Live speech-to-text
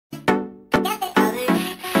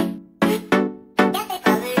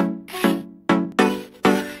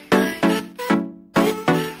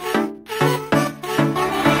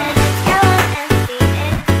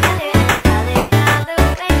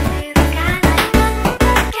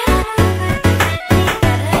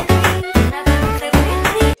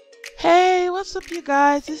up, you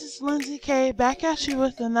guys? This is Lindsay K back at you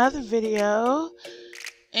with another video.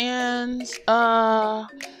 And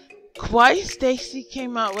Kawaii Stacy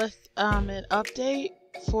came out with an update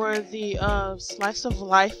for the Slice of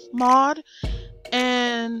Life mod,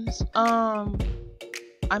 and I'm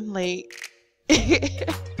late.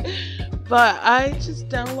 But I just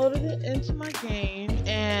downloaded it into my game,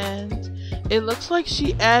 and it looks like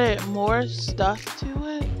she added more stuff to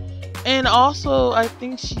it. And also, I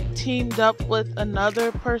think she teamed up with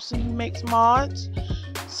another person who makes mods.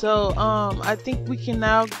 So, I think we can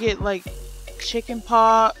now get like chicken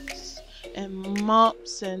pox and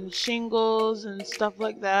mumps and shingles and stuff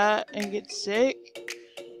like that and get sick.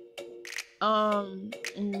 And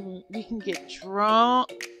we can get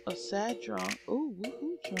drunk, a sad drunk. Oh,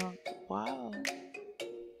 woohoo drunk. Wow.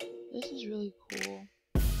 This is really cool.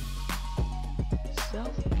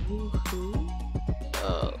 Self woohoo.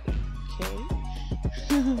 Okay.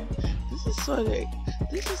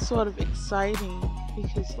 This is sort of exciting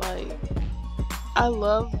because, like, I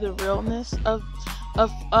love the realness of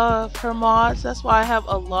her mods. That's why I have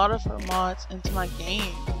a lot of her mods into my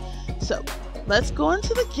game. So let's go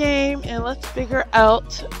into the game and let's figure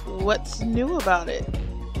out what's new about it.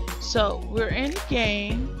 So we're in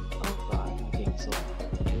game. Oh god, my game's so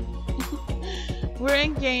we're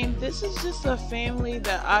in game. This is just a family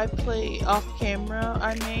that I play off camera.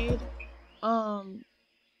 I made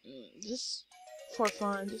just for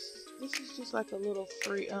fun. This is just like a little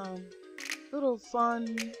free little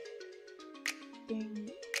fun thing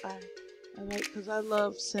I like, because I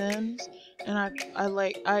love Sims, and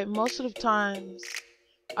I most of the times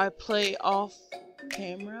I play off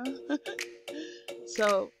camera.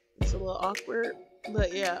 So it's a little awkward,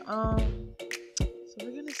 but yeah. So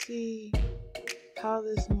we're gonna see how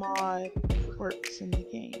this mod works in the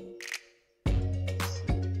game.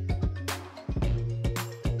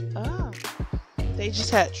 They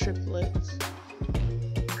just had triplets.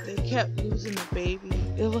 They kept losing the baby.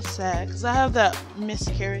 It was sad because I have that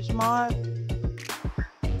miscarriage mod.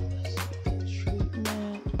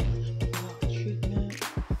 Treatment.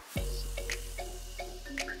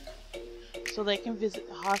 So they can visit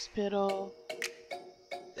the hospital.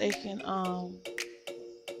 They can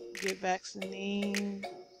get vaccinated.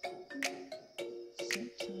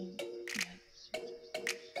 Symptoms.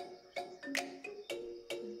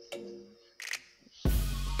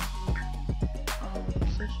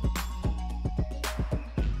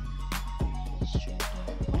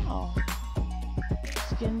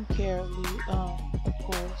 Skincare, of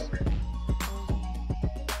course.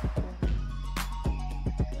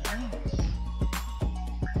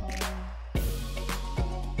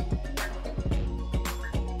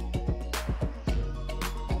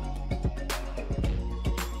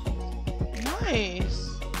 Nice.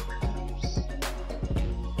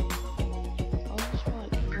 Oh, these are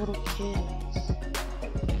like little kids.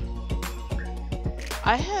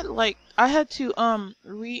 I had to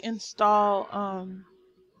reinstall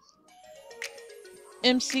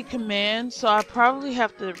MC command, so I probably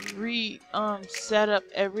have to set up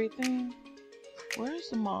everything. Where's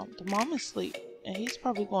the mom? The mom is asleep, and he's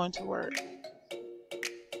probably going to work.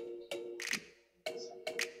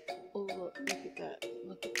 Oh, look at that.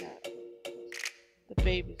 Look at that. The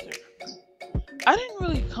babies are... I didn't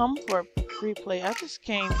really come for free play. I just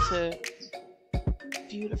came to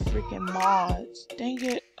view the freaking mods. Dang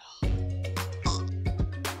it.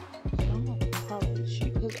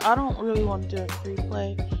 Because I don't really want to do a free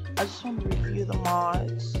play. I just want to review the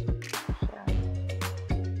mods. Can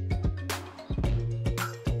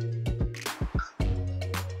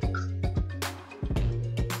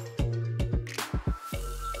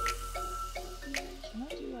I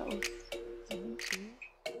do that with them too?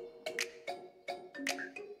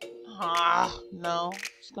 No.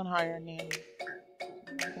 Just gonna hire a nanny.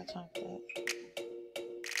 I don't got time for that.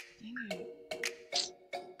 Dang it.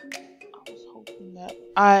 That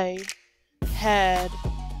I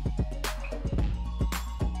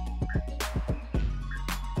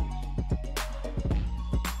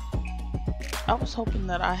was hoping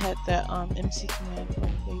that I had that MC command for the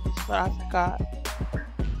babies, but I forgot.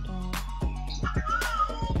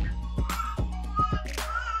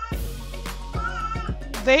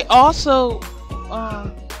 They also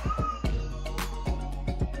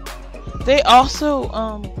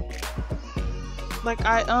like,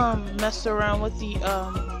 I messed around with the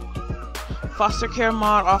foster care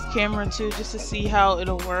mod off camera too, just to see how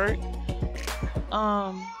it'll work.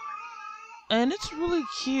 And it's really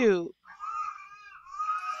cute.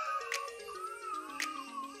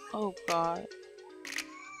 Oh god.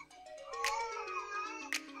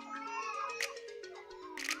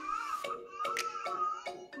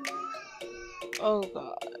 Oh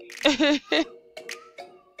god.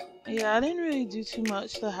 Yeah, I didn't really do too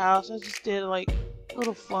much to the house. I just did like a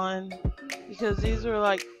little fun because these were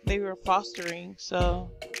like they were fostering, so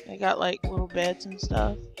they got like little beds and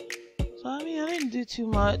stuff. So I mean, I didn't do too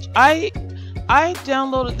much. I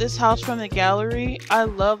downloaded this house from the gallery. I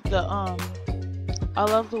love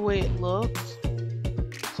the way it looks.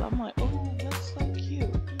 So I'm like, oh, that's so cute,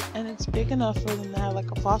 and it's big enough for them to have like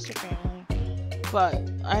a foster family. But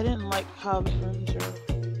I didn't like how the rooms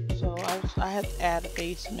are, so I had to add a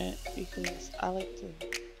basement because I like to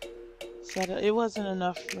set it. It wasn't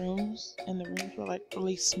enough rooms, and the rooms were like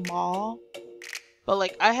really small. But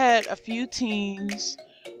like I had a few teens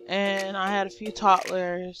and I had a few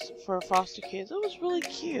toddlers for foster kids. It was really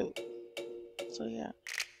cute. So yeah.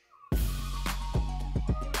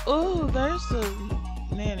 Oh, there's the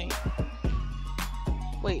nanny.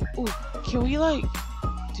 Wait, ooh, can we like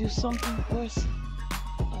do something? Where's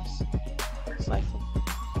let's like,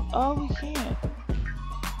 oh, we can't.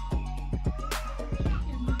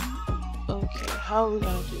 Okay, how are we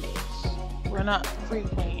gonna do this? We're not free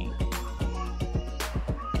playing.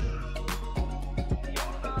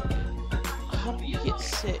 How do we get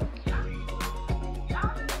sick?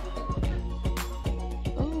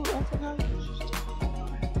 Oh, I forgot we was just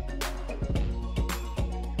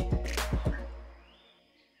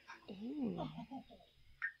ooh.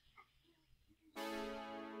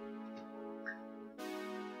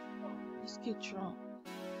 Let's get drunk.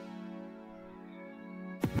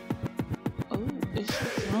 Oh, is she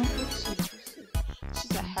drunk? What's she?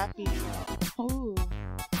 She's a happy drunk. Oh.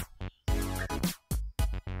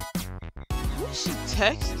 Who is she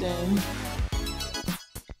texting?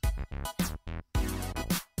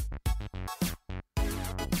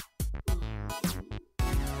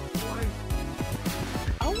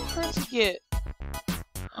 I want her to get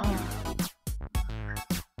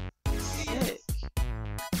sick.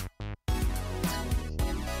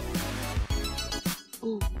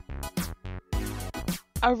 Ooh.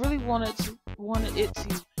 I really wanted it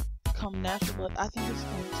to come natural, but I think it's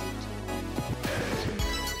gonna take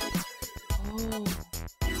too long.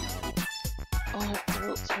 Oh, her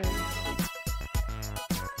throat's hurting.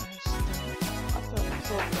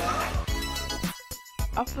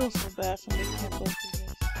 I feel so bad for making her go through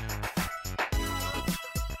this.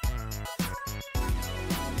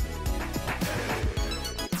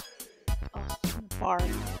 Oh, I'm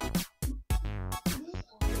barking.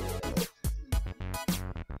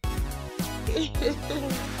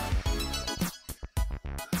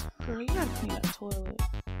 Girl, you gotta clean that toilet.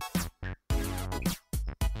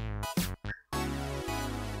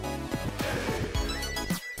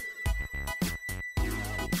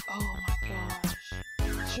 Oh my gosh.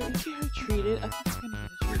 Should we get her treated? I think we're gonna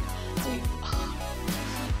get her treated. Wait,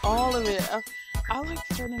 all of it. I like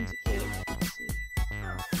for them to get. Let's see.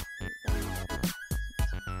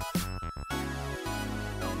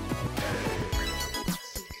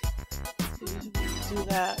 Do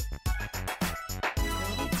that.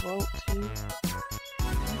 Vote too. I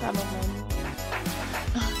got no money.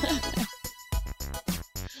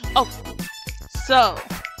 Oh, so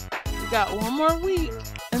we got one more week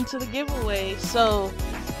into the giveaway. So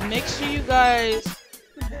make sure you guys,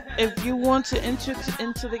 if you want to enter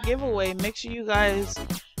into the giveaway, make sure you guys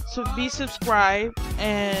be subscribed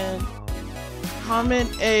and comment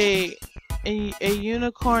a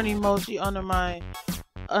unicorn emoji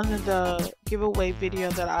under the giveaway video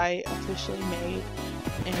that I officially made,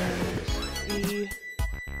 and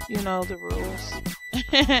you know the rules.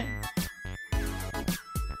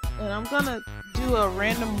 And I'm gonna do a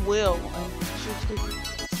random wheel and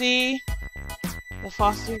see the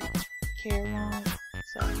foster care one.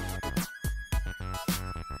 So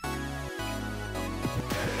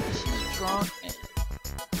she's drunk and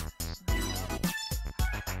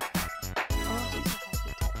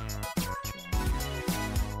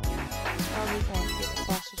probably going to get the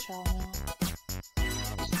foster child now.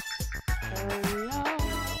 Hurry up.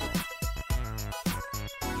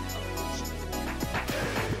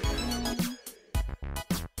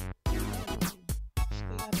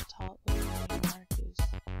 They got a toddler named Marcus.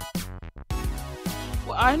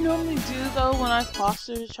 What I normally do though when I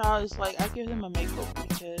foster a child is like I give them a makeover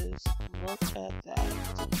because look at that.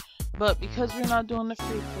 But because we're not doing the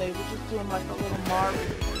free play, we're just doing like a little Marvel.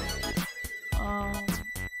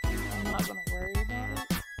 I'm not gonna worry about it.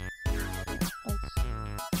 Let's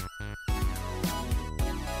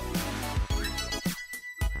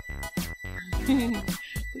see.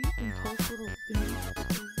 But you can post little things.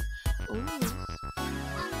 Ooh.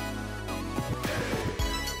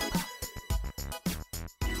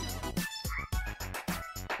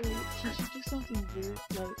 Can she do something weird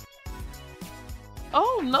like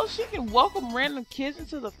Oh no, she can welcome random kids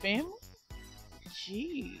into the family?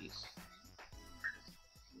 Jeez.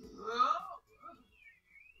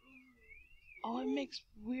 Oh, it makes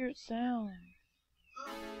weird sounds.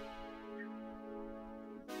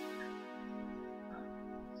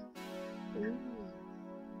 Ooh.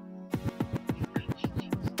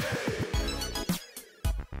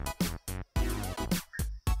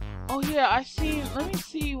 Oh yeah, I seen. Let me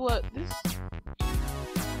see what this. I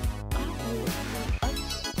don't know. I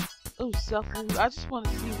just. Oh, self. I just want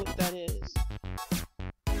to see what that is.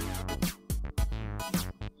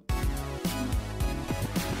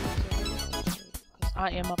 Cause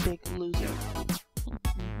I am a big loser.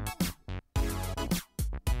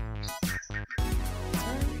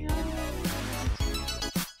 Hurry up.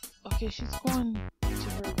 Okay, she's going to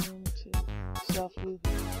her room to self-move.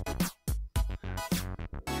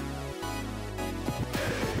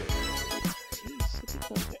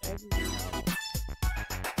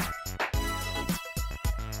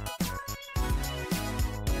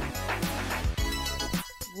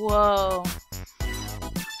 Whoa.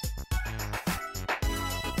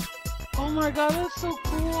 Oh my god, that's so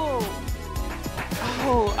cool.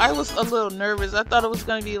 Oh, I was a little nervous. I thought it was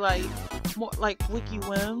gonna be like more like Wiki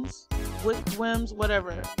Whims.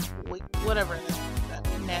 Whatever. Whatever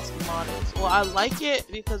that nasty mod is. Well, I like it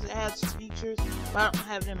because it has features, but I don't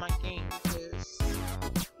have it in my game because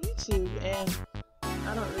YouTube, and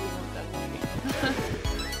I don't really want that in my game.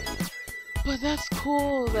 But that's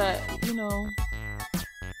cool that, you know.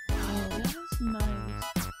 Oh, that is nice.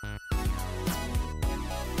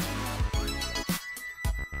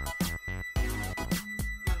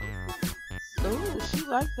 Oh, she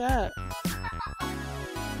like that.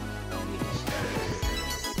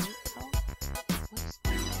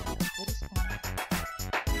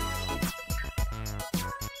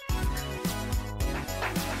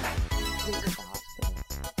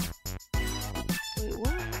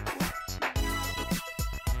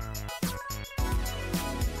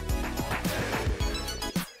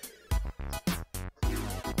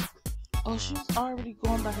 Oh, she's already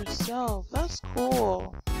going by herself. That's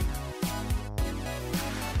cool.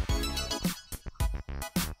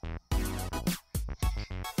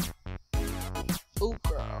 Oh,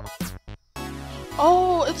 girl.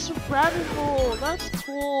 Oh, it's a rabbit hole. That's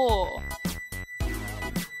cool.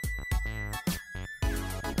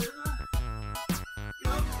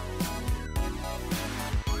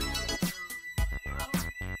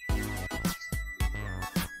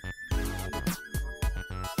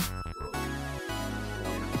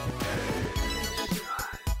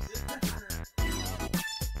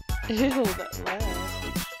 Ew, that laugh.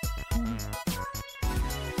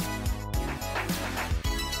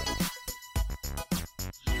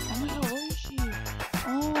 Oh my god, where is she?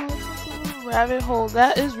 Oh, it's like a little rabbit hole.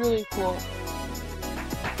 That is really cool.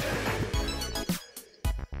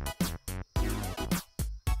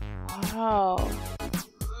 Wow.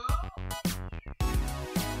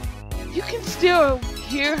 You can still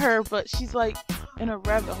hear her, but she's like in a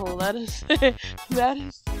rabbit hole. That is that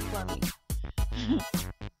is funny.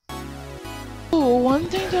 Oh, one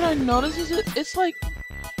thing that I noticed is it's like,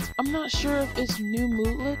 I'm not sure if it's new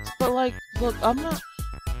mootlets, but like, look, look at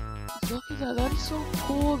that, that is so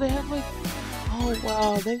cool. They have like, oh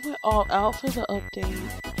wow, they went all out for the update.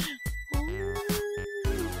 Oh,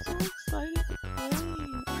 I'm so excited to play.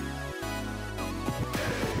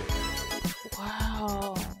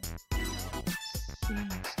 Wow. Seeing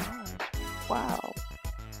stars. Wow.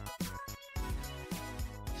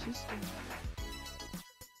 She's doing it.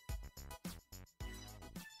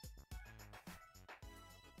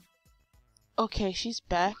 Okay, she's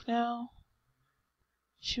back now.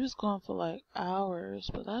 She was gone for like hours,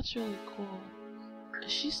 but that's really cool.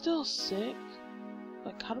 Is she still sick?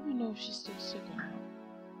 Like, how do we know if she's still sick or not?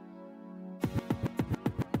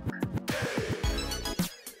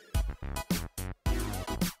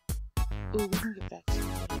 Ooh, we can get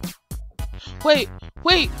vaccinated.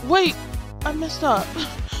 Wait! I messed up.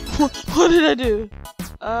 What did I do?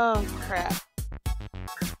 Oh, crap.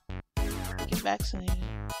 Get vaccinated.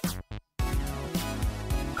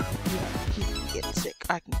 He can get sick.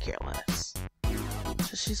 I can care less.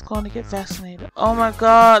 So she's going to get vaccinated. Oh my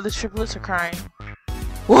god, the triplets are crying.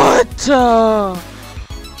 What?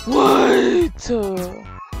 What?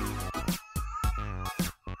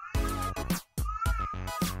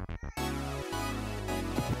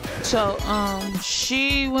 So,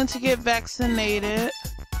 she went to get vaccinated.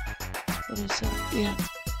 What is that?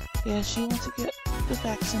 Yeah, she went to get the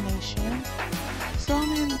vaccination. So, I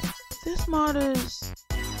mean, this mod is...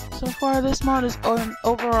 So far, this mod is an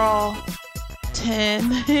overall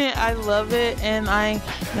 10. I love it, and I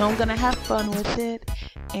know I'm gonna have fun with it.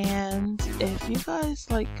 And if you guys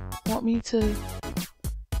like want me to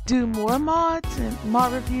do more mods and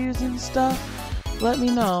mod reviews and stuff, let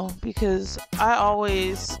me know, because I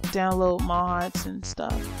always download mods and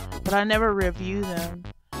stuff, but I never review them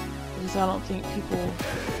because I don't think people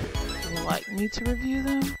will like me to review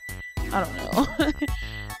them. I don't know.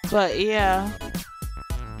 But yeah,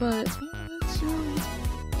 it's really cute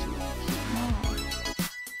mod.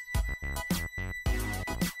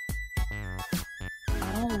 I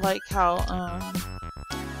don't like how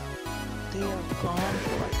they are gone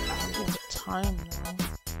for like hours at a time now.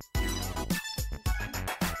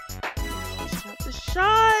 The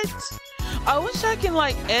shot! I wish I can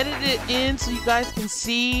like edit it in so you guys can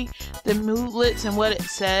see the movelets and what it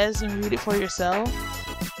says and read it for yourself,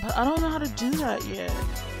 but I don't know how to do that yet.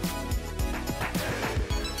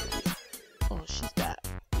 Oh, she's back.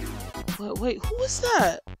 Wait, who was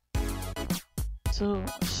that? So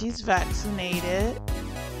she's vaccinated.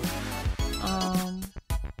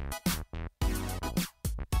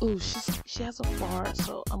 Ooh, she has a fart,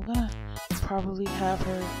 so I'm gonna probably have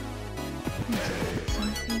her drink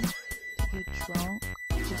something to get drunk,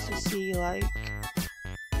 just to see how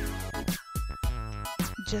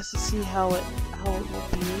it will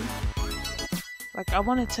be. Like, I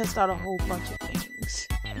want to test out a whole bunch of things,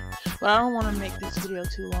 but I don't want to make this video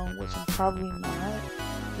too long, which I'm probably not.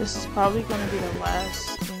 This is probably going to be the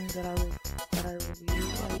last thing that I review,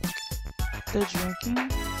 like the drinking.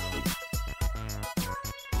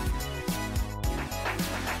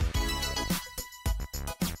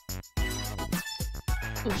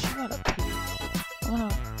 Oh, she gotta pee. I'm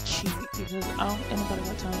gonna cheat because I don't. Anybody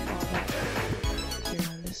got time for all that?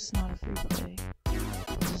 Here, this is not a free play.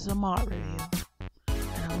 This is a mod review,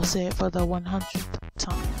 and I will say it for the 100th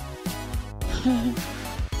time.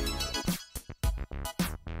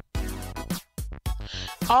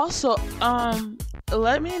 Also,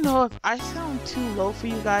 let me know if I sound too low for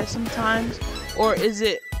you guys sometimes, or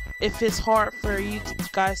if it's hard for you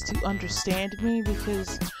guys to understand me,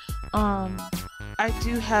 because I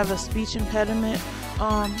do have a speech impediment,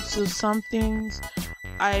 so some things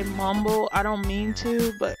I mumble. I don't mean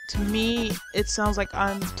to, but to me it sounds like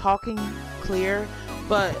I'm talking clear,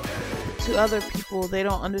 but to other people they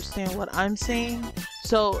don't understand what I'm saying.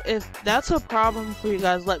 So if that's a problem for you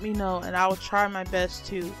guys, let me know and I will try my best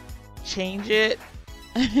to change it.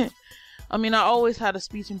 I mean, I always had a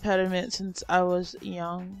speech impediment since I was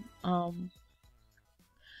young.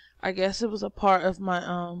 I guess it was a part of my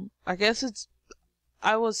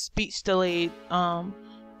I was speech delayed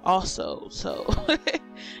also, so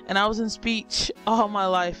and I was in speech all my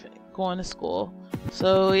life going to school,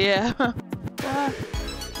 so yeah.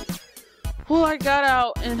 Well, I got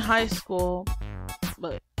out in high school,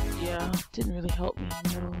 but yeah, didn't really help me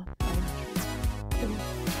in middle elementary.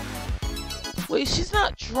 Wait, she's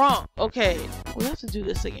not drunk. Okay, we have to do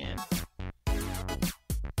this again.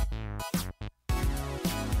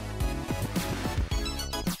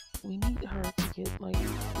 We need her to get like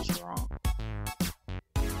drunk.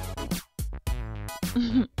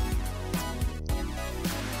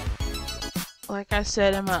 Like I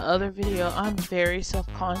said in my other video, I'm very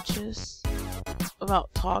self-conscious about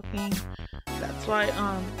talking. That's why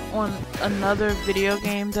on another video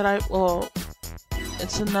game that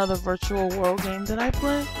it's another virtual world game that I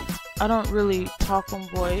play, I don't really talk on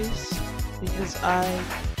voice because I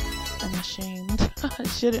am ashamed. I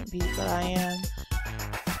shouldn't be, but I am.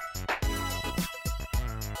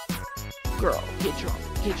 Girl, get drunk,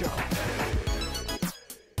 get drunk.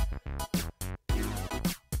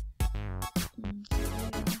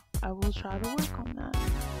 I will try to work on that.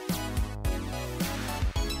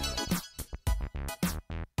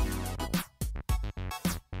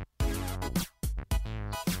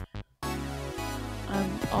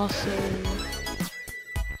 I'm also,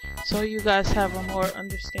 so you guys have a more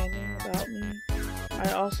understanding about me,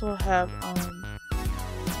 I also have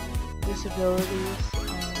disabilities,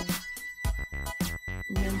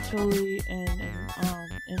 mentally and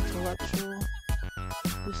intellectual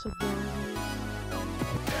disabilities.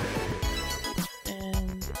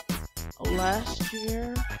 And last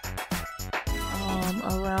year,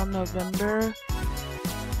 around November,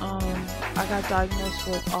 I got diagnosed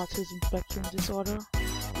with autism spectrum disorder.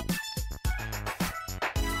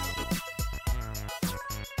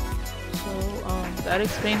 So that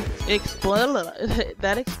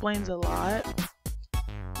explains a lot.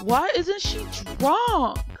 Why isn't she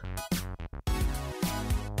drunk?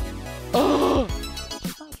 Oh,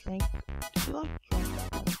 she's not drunk. She like drunk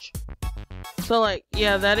that much. So like,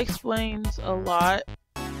 yeah, that explains a lot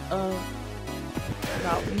of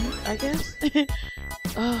about me, I guess.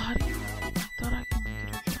 How do you... I thought I could get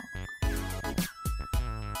her drunk.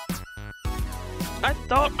 I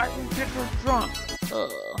thought I could get her drunk.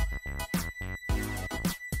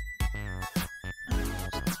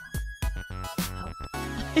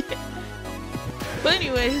 But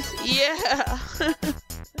anyways, yeah.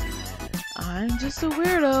 I'm just a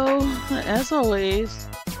weirdo, as always.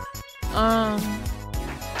 I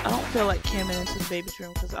don't feel like camming into the baby's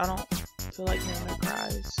room because I don't feel like hearing her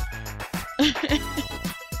cries.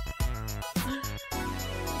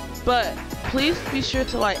 But please be sure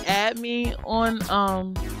to like add me on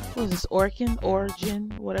what is this,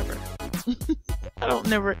 Origin, whatever. I don't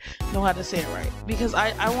never know how to say it right because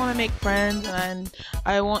I want to make friends and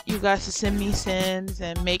I want you guys to send me sins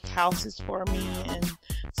and make houses for me and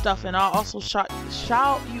stuff, and I'll also shout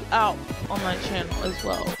you out on my channel as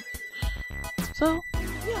well. So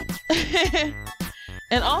yeah.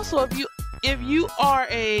 And also if you are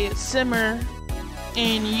a simmer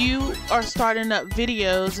and you are starting up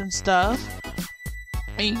videos and stuff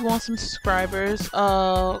and you want some subscribers,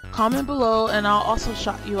 comment below and I'll also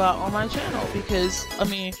shout you out on my channel, because I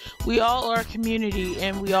mean we all are a community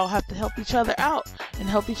and we all have to help each other out and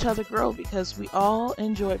help each other grow, because we all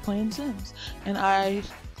enjoy playing Sims and I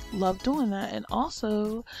love doing that. And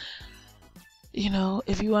also, you know,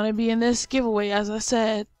 if you want to be in this giveaway, as I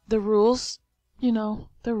said, the rules, you know,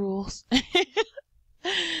 the rules.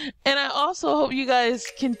 And I also hope you guys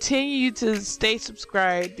continue to stay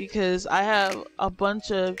subscribed, because I have a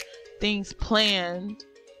bunch of things planned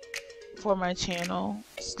for my channel,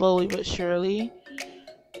 slowly but surely.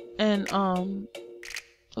 And oh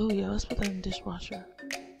yeah, let's put that in the dishwasher.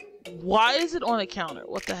 Why is it on the counter?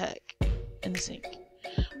 What the heck? In the sink.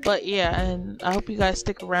 But yeah, and I hope you guys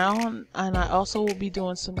stick around, and I also will be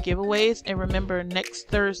doing some giveaways. And remember, next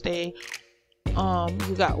Thursday,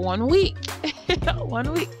 you got 1 week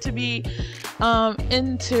 1 week to be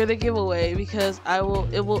into the giveaway, because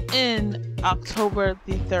it will end October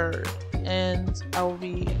the 3rd, and I will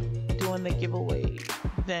be doing the giveaway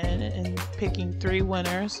then and picking 3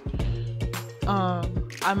 winners.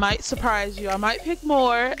 I might surprise you. I might pick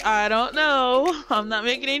more. I don't know. I'm not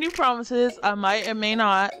making any promises. I might or may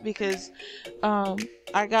not, because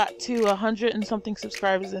I got to 100 and something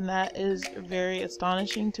subscribers, and that is very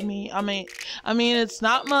astonishing to me. I mean it's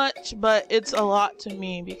not much, but it's a lot to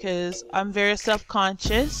me, because I'm very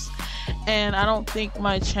self-conscious and I don't think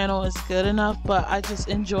my channel is good enough, but I just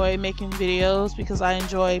enjoy making videos because I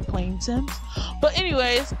enjoy playing Sims. But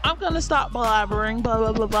anyways, I'm gonna stop blabbering, blah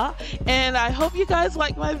blah blah blah, and I hope you guys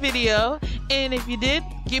liked my video, and if you did,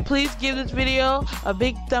 please give this video a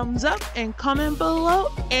big thumbs up and comment below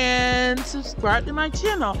and subscribe to my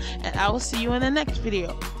channel, and I will see you in the next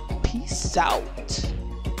video. Peace out.